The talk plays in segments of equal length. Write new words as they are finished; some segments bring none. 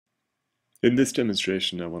In this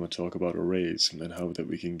demonstration, I want to talk about arrays and how that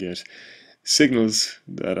we can get signals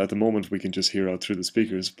that at the moment we can just hear out through the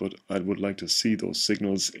speakers, but I would like to see those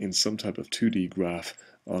signals in some type of 2D graph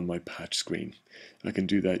on my patch screen. I can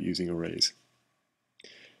do that using arrays.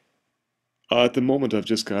 At the moment, I've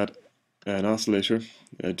just got an oscillator,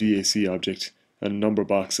 a DAC object, a number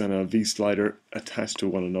box, and a V slider attached to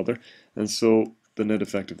one another. And so the net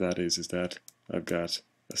effect of that is that I've got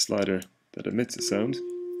a slider that emits a sound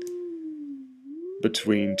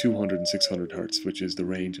between 200 and 600 hertz, which is the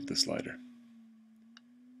range of the slider.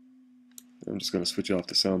 I'm just going to switch off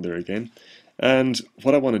the sound there again. And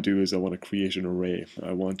what I want to do is I want to create an array.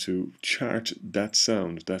 I want to chart that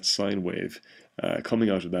sound, that sine wave, coming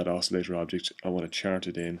out of that oscillator object. I want to chart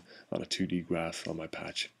it in on a 2D graph on my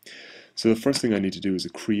patch. So the first thing I need to do is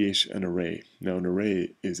create an array. Now an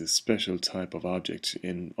array is a special type of object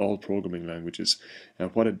in all programming languages,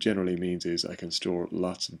 and what it generally means is I can store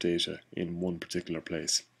lots of data in one particular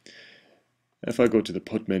place. If I go to the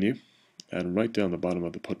put menu, and right down the bottom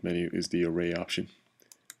of the put menu is the array option.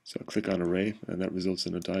 So I'll click on array, and that results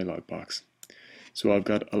in a dialog box. So I've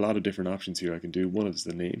got a lot of different options here I can do. One is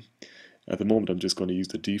the name. At the moment I'm just going to use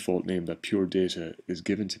the default name that pure data is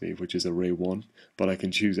given to me, which is array1, but I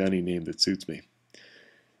can choose any name that suits me.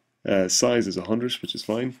 Size is 100, which is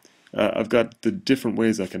fine. I've got the different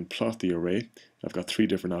ways I can plot the array. I've got 3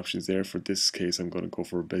 different options there. For this case I'm going to go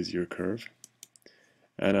for a Bezier curve,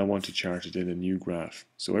 and I want to chart it in a new graph.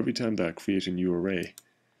 So every time that I create a new array,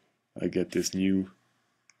 I get this new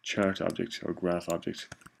chart object or graph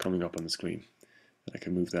object coming up on the screen. I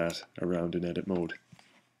can move that around in edit mode.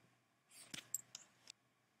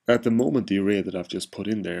 At the moment, the array that I've just put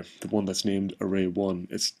in there, the one that's named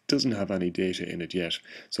array1, it doesn't have any data in it yet,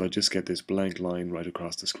 so I just get this blank line right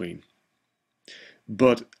across the screen.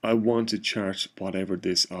 But I want to chart whatever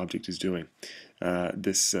this object is doing,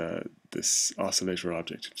 this oscillator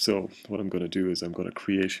object. So what I'm going to do is I'm going to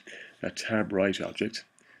create a tabwrite object,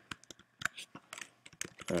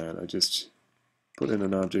 and I just put in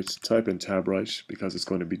an object, type in tabwrite because it's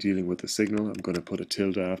going to be dealing with the signal. I'm going to put a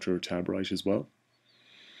tilde after tabwrite as well.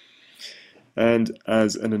 And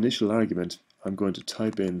as an initial argument, I'm going to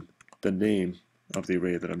type in the name of the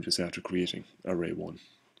array that I'm just after creating, array1.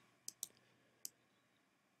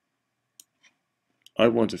 I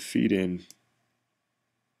want to feed in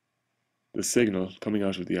the signal coming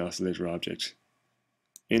out of the oscillator object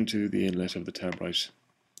into the inlet of the tabwrite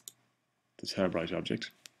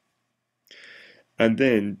object. And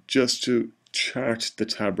then just to chart the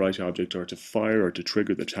tabwrite object, or to fire or to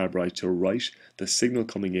trigger the tabwrite to write the signal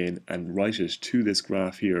coming in and write it to this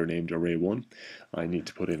graph here named array1, I need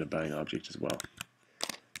to put in a bang object as well.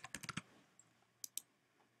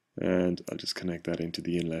 And I'll just connect that into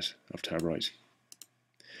the inlet of tabwrite.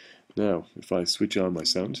 Now if I switch on my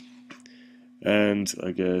sound and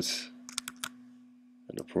I get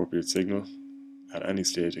an appropriate signal, at any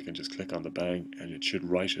stage I can just click on the bang and it should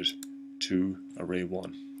write it to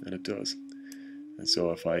array1, and it does. And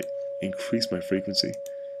so if I increase my frequency,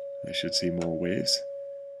 I should see more waves.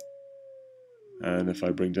 And if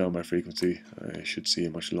I bring down my frequency, I should see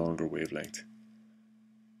a much longer wavelength.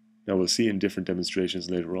 Now we'll see in different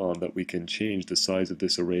demonstrations later on that we can change the size of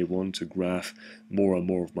this array1 to graph more and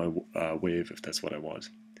more of my wave if that's what I want.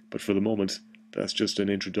 But for the moment, that's just an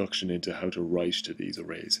introduction into how to write to these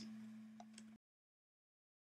arrays.